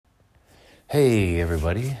Hey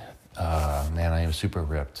everybody, man, I am super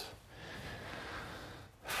ripped.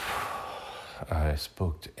 I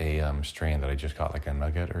smoked a strain that I just got like a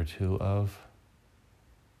nugget or two of,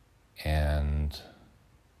 and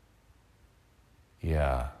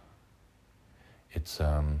yeah, it's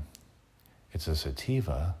a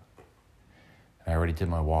sativa, and I already did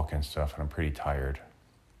my walk and stuff, and I'm pretty tired.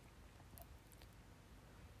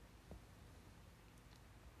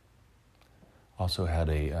 Also had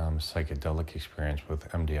a psychedelic experience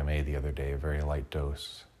with MDMA the other day, a very light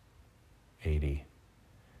dose, 80.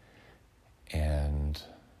 And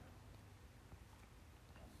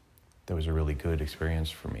that was a really good experience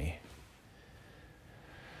for me.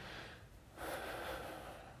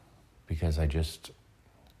 Because just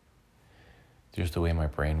the way my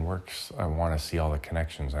brain works, I want to see all the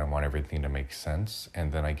connections. I want everything to make sense.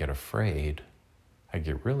 And then I get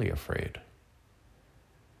really afraid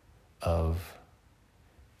of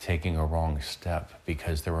taking a wrong step,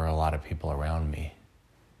 because there were a lot of people around me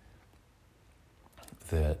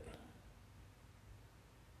that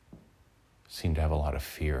seem to have a lot of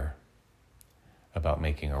fear about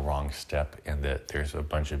making a wrong step, and that there's a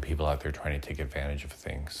bunch of people out there trying to take advantage of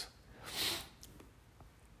things.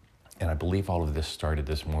 And I believe all of this started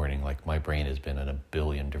this morning. Like, my brain has been in a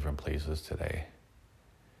billion different places today.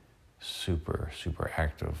 Super, super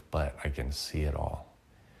active, but I can see it all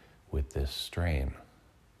with this strain.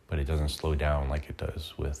 But it doesn't slow down like it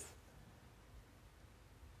does with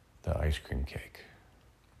the ice cream cake.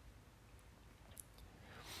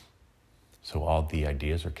 So all the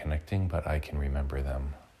ideas are connecting, but I can remember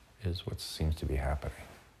them, is what seems to be happening.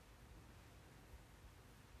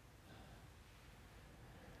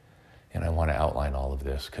 And I want to outline all of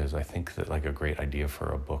this because I think that like a great idea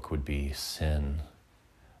for a book would be Sin,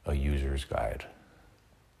 a User's Guide.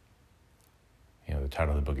 You know, the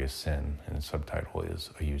title of the book is Sin, and the subtitle is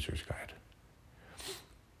A User's Guide.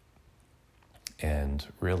 And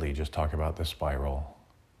really just talk about the spiral,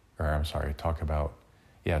 talk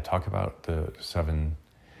about the 7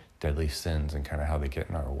 deadly sins and kind of how they get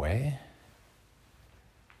in our way.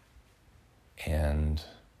 And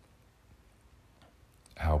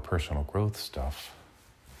how personal growth stuff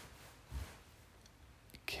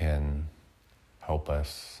can help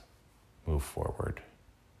us move forward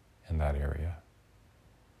in that area.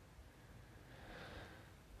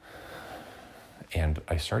 And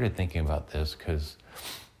I started thinking about this because,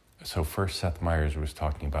 first Seth Meyers was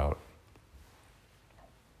talking about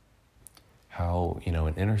how, in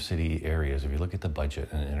inner city areas, if you look at the budget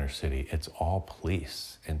in an inner city, it's all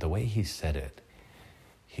police. And the way he said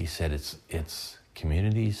it's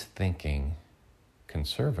communities thinking,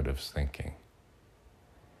 conservatives thinking,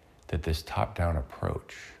 that this top-down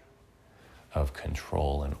approach of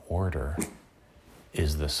control and order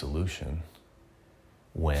is the solution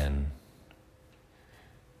when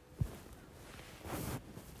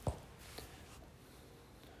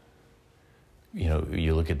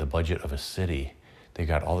you look at the budget of a city, they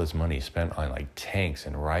got all this money spent on like tanks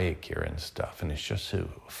and riot gear and stuff, and it's just to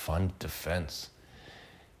fund defense.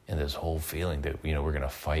 And this whole feeling that, we're going to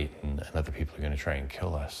fight and other people are going to try and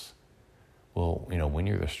kill us. Well, when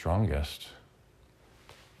you're the strongest,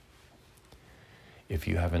 if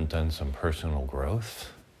you haven't done some personal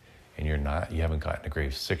growth and you haven't gotten to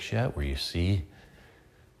grade 6 yet, where you see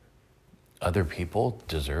other people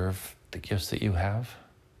deserve the gifts that you have,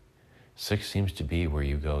 6 seems to be where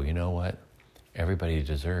you go, you know what? Everybody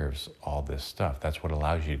deserves all this stuff. That's what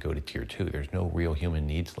allows you to go to tier 2. There's no real human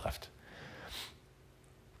needs left.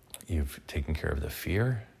 You've taken care of the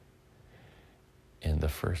fear in the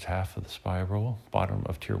first half of the spiral, bottom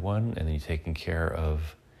of tier 1, and then you've taken care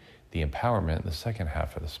of the empowerment in the second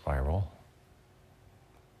half of the spiral.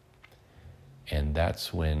 And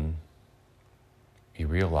that's when you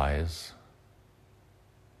realize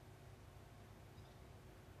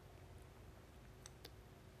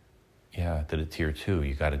that at tier 2,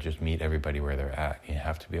 you got to just meet everybody where they're at. You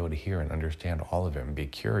have to be able to hear and understand all of it and be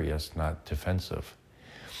curious, not defensive.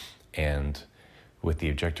 And with the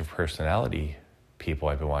objective personality people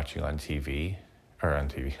I've been watching on YouTube,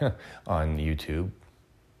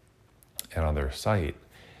 and on their site,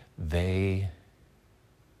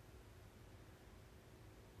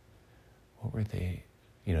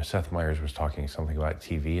 Seth Meyers was talking something about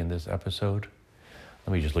TV in this episode.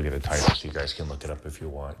 Let me just look at the title so you guys can look it up if you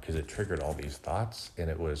want, because it triggered all these thoughts, and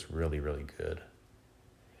it was really, really good.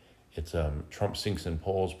 It's Trump sinks in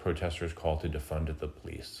polls, protesters call to defund the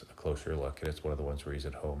police. A closer look, and it's one of the ones where he's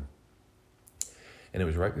at home. And it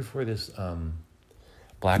was right before this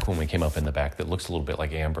black woman came up in the back that looks a little bit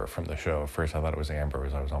like Amber from the show. At first I thought it was Amber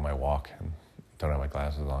as I was on my walk and don't have my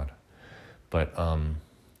glasses on. But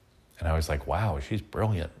And I was like, wow, she's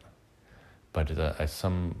brilliant. But as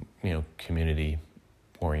some,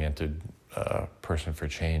 community-oriented person for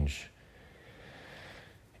change.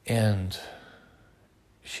 And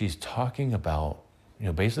she's talking about,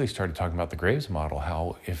 basically started talking about the Graves model,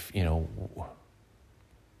 how if,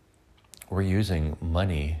 we're using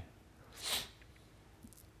money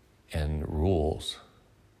and rules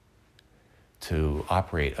to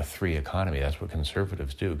operate a 3 economy. That's what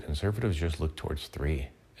conservatives do. Conservatives just look towards 3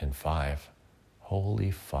 and 5. Holy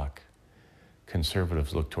fuck.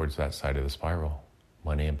 Conservatives look towards that side of the spiral,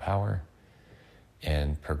 money and power.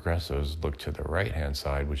 And progressives look to the right-hand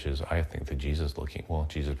side, which is, I think, the Jesus looking. Well,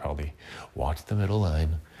 Jesus probably walked the middle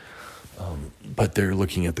line, but they're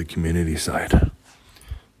looking at the community side.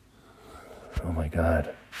 Oh my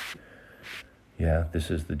God. Yeah,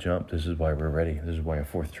 this is the jump. This is why we're ready. This is why a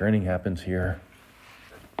 4th turning happens here.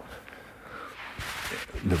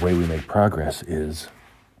 The way we make progress is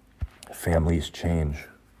families change.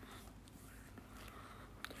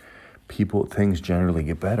 Things generally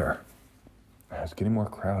get better. It's getting more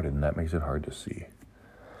crowded, and that makes it hard to see.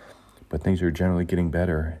 But things are generally getting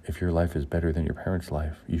better. If your life is better than your parents'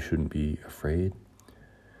 life, you shouldn't be afraid.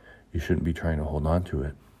 You shouldn't be trying to hold on to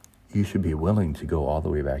it. You should be willing to go all the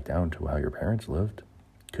way back down to how your parents lived,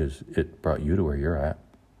 because it brought you to where you're at.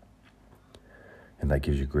 And that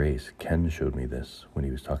gives you grace. Ken showed me this when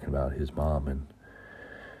he was talking about his mom and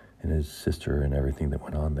his sister and everything that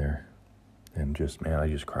went on there. And I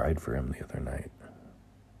just cried for him the other night.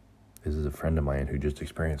 This is a friend of mine who just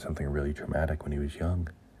experienced something really traumatic when he was young.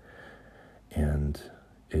 And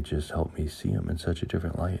it just helped me see him in such a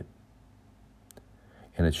different light.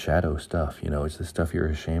 And it's shadow stuff, it's the stuff you're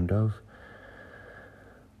ashamed of.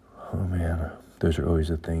 Oh man, those are always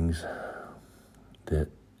the things that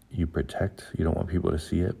you protect. You don't want people to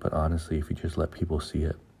see it, but honestly, if you just let people see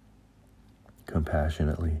it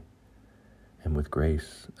compassionately and with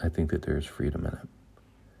grace, I think that there's freedom in it.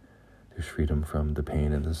 There's freedom from the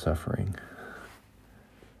pain and the suffering.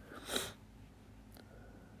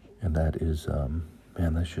 And that is,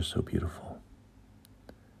 that's just so beautiful.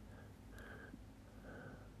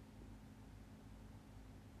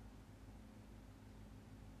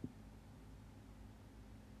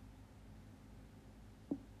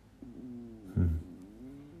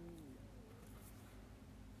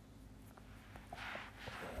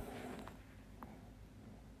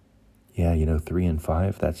 Yeah, 3 and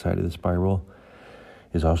 5, that side of the spiral,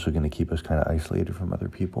 is also going to keep us kind of isolated from other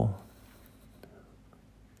people.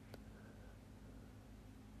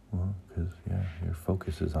 Well, because, your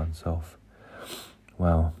focus is on self.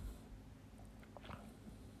 Wow.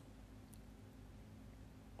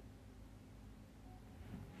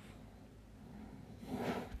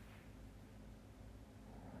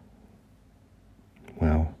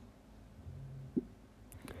 Wow.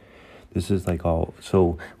 This is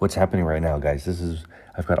so what's happening right now, guys,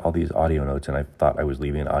 I've got all these audio notes, and I thought I was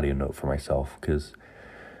leaving an audio note for myself, because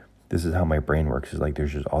this is how my brain works, is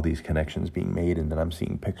there's just all these connections being made, and then I'm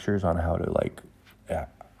seeing pictures on how to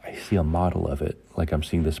I see a model of it. I'm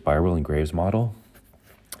seeing the spiral and Graves model,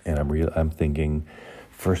 and I'm thinking,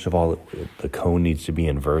 first of all, the cone needs to be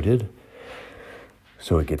inverted,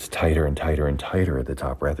 so it gets tighter and tighter and tighter at the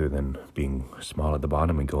top, rather than being small at the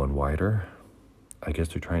bottom and going wider. I guess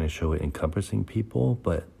they're trying to show it encompassing people,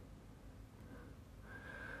 but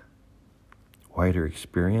wider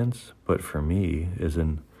experience. But for me, as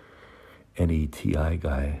an NETI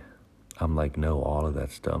guy, I'm no, all of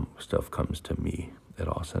that stuff comes to me. It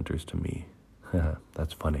all centers to me.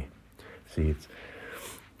 That's funny. See,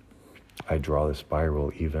 I draw the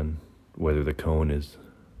spiral even whether the cone is,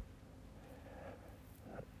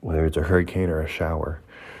 whether it's a hurricane or a shower,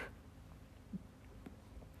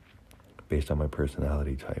 based on my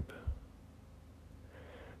personality type.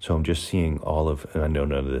 So I'm just seeing and I know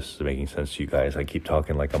none of this is making sense to you guys. I keep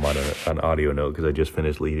talking like I'm on an audio note, because I just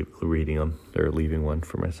finished reading them, or leaving one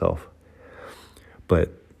for myself.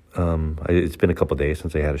 But it's been a couple days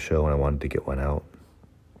since I had a show, and I wanted to get one out.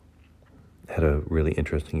 Had a really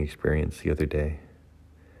interesting experience the other day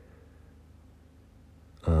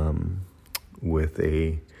with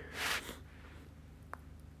a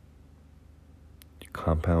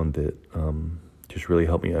compound that just really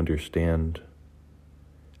helped me understand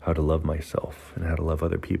how to love myself and how to love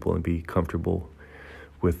other people and be comfortable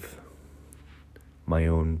with my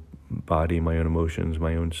own body, my own emotions,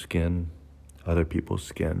 my own skin, other people's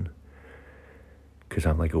skin. Because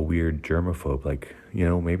I'm a weird germaphobe.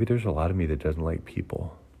 Maybe there's a lot of me that doesn't like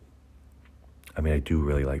people. I mean, I do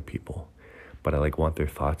really like people, but I want their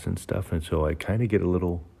thoughts and stuff. And so I kind of get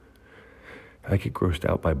I get grossed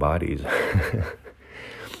out by bodies.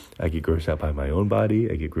 I get grossed out by my own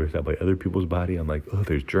body. I get grossed out by other people's body. I'm like, oh,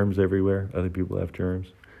 there's germs everywhere. Other people have germs.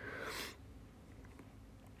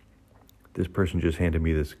 This person just handed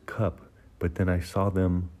me this cup, but then I saw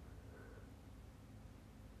them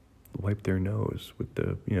wipe their nose with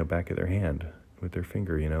the, back of their hand with their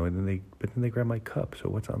finger, and then they grab my cup. So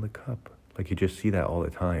what's on the cup? Like, you just see that all the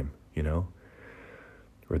time,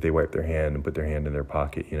 Or they wipe their hand and put their hand in their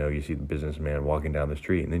pocket, you see the businessman walking down the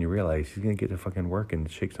street, and then you realize he's going to get to fucking work and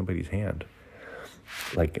shake somebody's hand,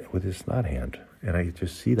 like with his snot hand. And I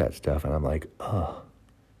just see that stuff, and I'm like, ugh.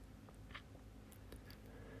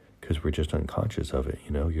 Because we're just unconscious of it,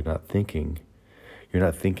 You're not thinking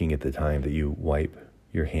at the time that you wipe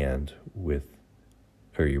your hand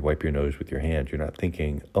or you wipe your nose with your hand. You're not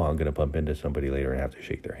thinking, oh, I'm going to bump into somebody later and have to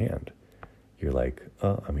shake their hand. You're like,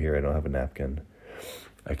 oh, I'm here, I don't have a napkin.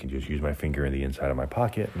 I can just use my finger in the inside of my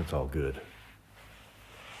pocket and it's all good.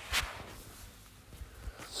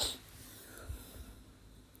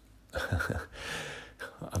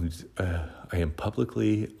 I am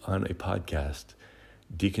publicly on a podcast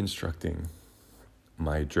deconstructing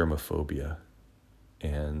my germophobia,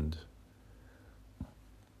 and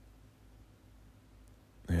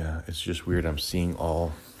yeah, it's just weird. I'm seeing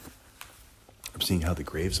how the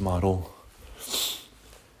Graves model,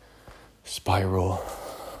 spiral,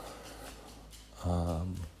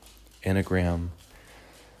 enneagram,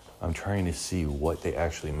 I'm trying to see what they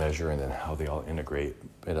actually measure and then how they all integrate.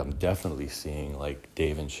 But I'm definitely seeing, like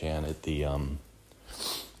Dave and Shan at the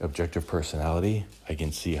objective personality, I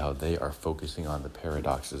can see how they are focusing on the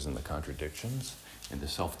paradoxes and the contradictions and the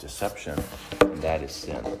self-deception. That is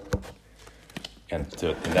sin. And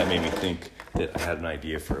that made me think that I had an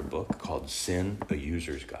idea for a book called Sin, a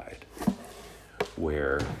User's Guide,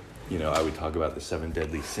 where, I would talk about the 7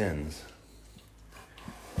 deadly sins,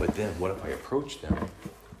 but then what if I approach them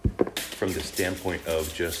from the standpoint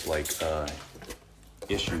of just like certain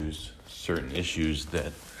issues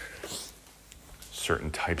that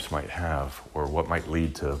certain types might have, or what might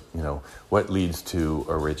lead to, what leads to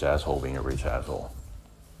a rich asshole being a rich asshole.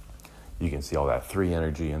 You can see all that 3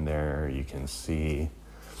 energy in there. You can see,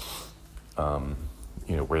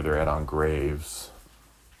 where they're at on Graves.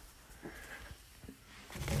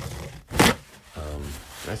 Did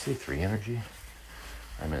I say 3 energy?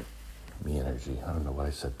 I meant me energy. I don't know what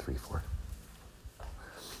I said 3 for.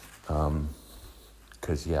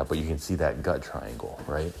 But you can see that gut triangle,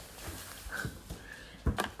 right?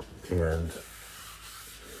 And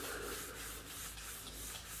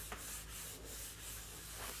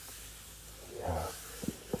yeah.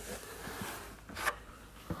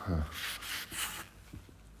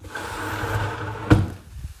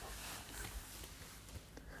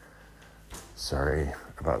 Sorry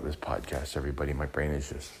about this podcast, everybody. My brain is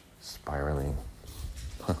just spiraling.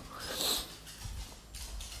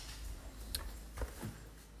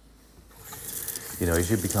 As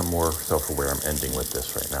you become more self-aware, I'm ending with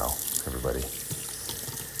this right now, everybody.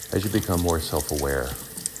 As you become more self-aware,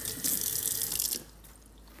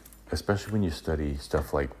 especially when you study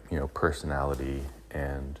stuff like, personality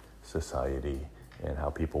and society and how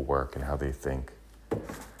people work and how they think,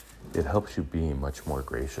 it helps you be much more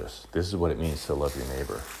gracious. This is what it means to love your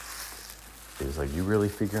neighbor. It's like you really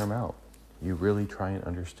figure them out. You really try and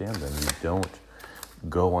understand them. You don't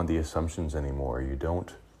go on the assumptions anymore. You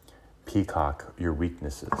don't peacock your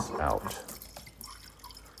weaknesses out.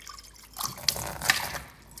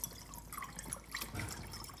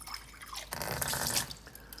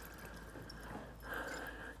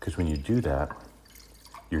 Because when you do that,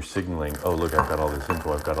 you're signaling, oh, look, I've got all this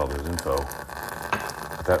info,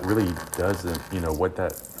 That really doesn't,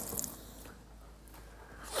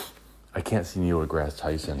 I can't see Neil deGrasse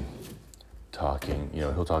Tyson talking,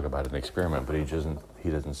 he'll talk about an experiment, but he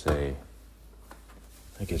doesn't say,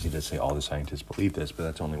 I guess he does say all the scientists believe this, but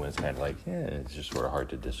that's only when it's kind of like, it's just sort of hard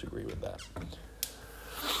to disagree with that.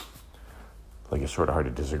 Like, it's sort of hard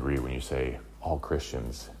to disagree when you say all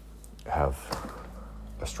Christians have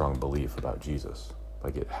a strong belief about Jesus.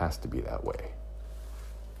 Like, it has to be that way.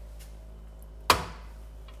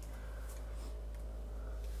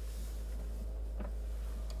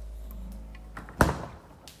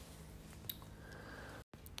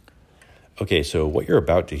 Okay, so what you're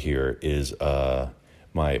about to hear is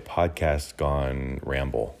my podcast gone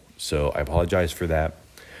ramble. So I apologize for that.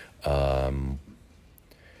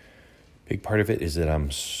 Big part of it is that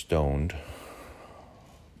I'm stoned,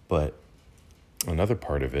 but another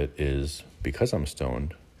part of it is because I'm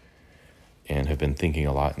stoned and have been thinking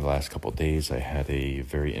a lot in the last couple of days. I had a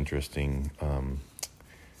very interesting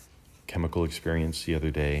chemical experience the other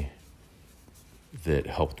day that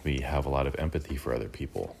helped me have a lot of empathy for other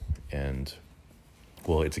people. And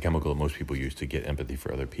well, it's a chemical that most people use to get empathy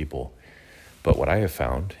for other people. But what I have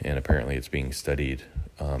found, and apparently it's being studied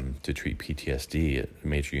to treat PTSD at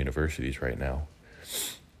major universities right now,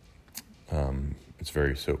 it's a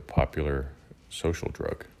very popular social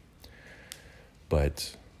drug.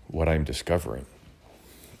 But what I'm discovering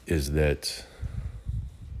is that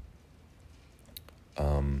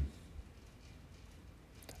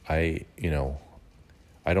I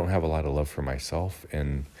don't have a lot of love for myself,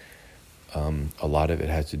 and a lot of it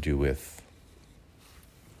has to do with,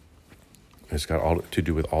 it's got all to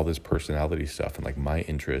do with all this personality stuff and like my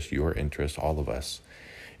interest, your interest, all of us.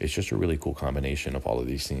 It's just a really cool combination of all of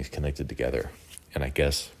these things connected together. And I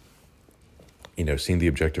guess, seeing the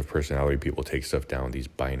objective personality people take stuff down, these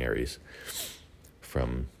binaries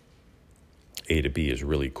from A to B, is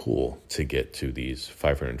really cool to get to these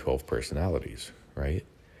 512 personalities, right?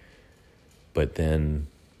 But then,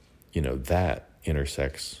 that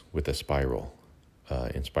intersects with a spiral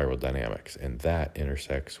in spiral dynamics, and that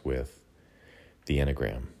intersects with the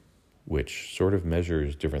Enneagram, which sort of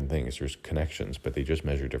measures different things. There's connections, but they just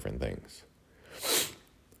measure different things.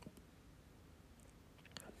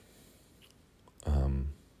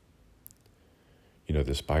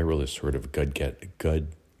 The spiral is sort of gut,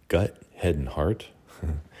 head, and heart.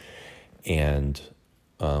 And,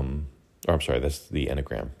 that's the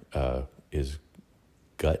Enneagram, is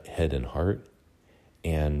gut, head, and heart.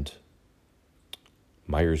 And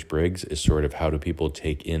Myers-Briggs is sort of how do people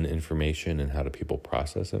take in information and how do people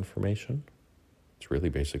process information. It's really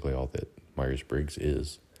basically all that Myers-Briggs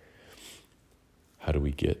is. How do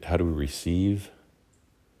we receive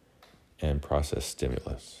and process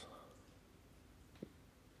stimulus?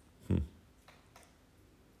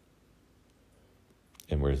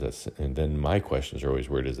 And where does that? And then my questions are always,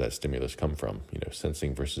 where does that stimulus come from?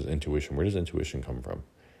 Sensing versus intuition. Where does intuition come from?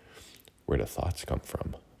 Where do thoughts come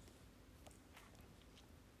from?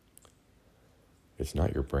 It's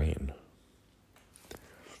not your brain.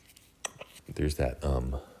 There's that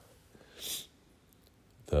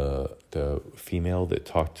the female that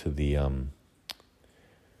talked to the oh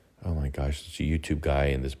my gosh, it's a YouTube guy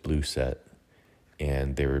in this blue set,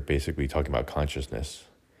 and they were basically talking about consciousness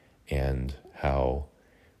and how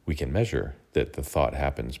we can measure that the thought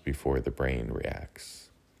happens before the brain reacts.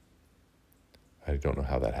 I don't know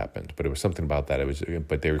how that happened, but it was something about that.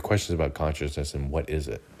 But there were questions about consciousness and what is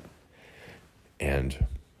it? And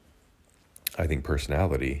I think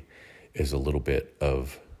personality is a little bit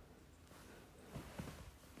of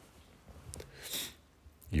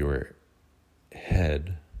your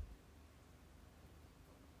head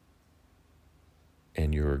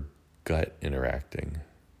and your gut interacting.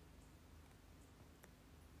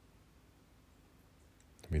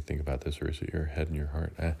 Let me think about this, or is it your head and your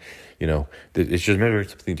heart? It's just maybe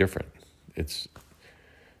something different. It's,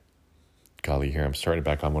 golly, here I'm starting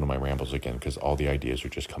back on one of my rambles again because all the ideas are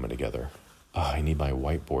just coming together. I need my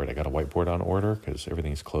whiteboard. I got a whiteboard on order because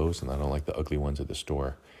everything's closed and I don't like the ugly ones at the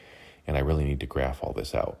store. And I really need to graph all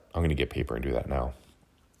this out. I'm going to get paper and do that now.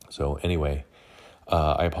 So anyway,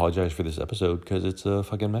 I apologize for this episode because it's a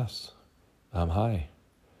fucking mess. Hi.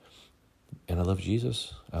 And I love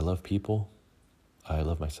Jesus. I love people. I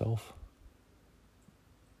love myself.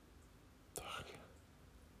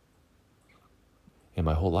 In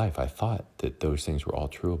my whole life, I thought that those things were all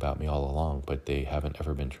true about me all along, but they haven't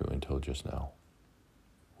ever been true until just now.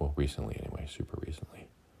 Well, recently anyway, super recently.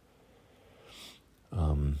 I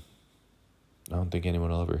don't think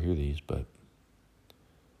anyone will ever hear these, but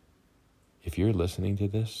if you're listening to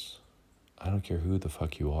this, I don't care who the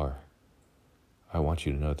fuck you are. I want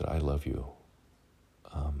you to know that I love you.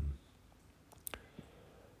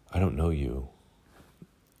 I don't know you.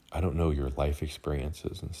 I don't know your life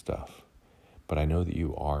experiences and stuff, but I know that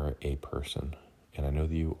you are a person, and I know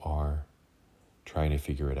that you are trying to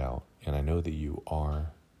figure it out, and I know that you are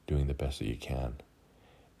doing the best that you can.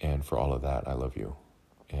 And for all of that, I love you.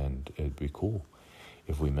 And it'd be cool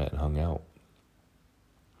if we met and hung out.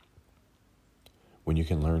 When you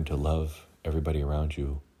can learn to love everybody around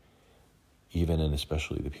you, even and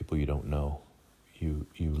especially the people you don't know, you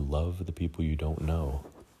love the people you don't know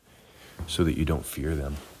so that you don't fear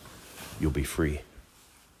them. You'll be free.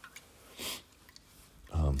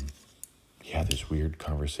 This weird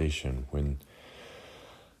conversation when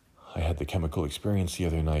I had the chemical experience the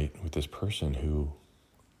other night with this person who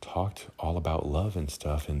talked all about love and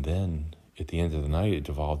stuff, and then at the end of the night it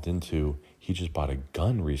devolved into he just bought a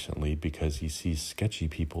gun recently because he sees sketchy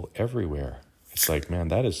people everywhere. It's like, man,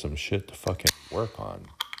 that is some shit to fucking work on.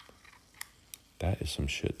 That is some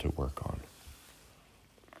shit to work on.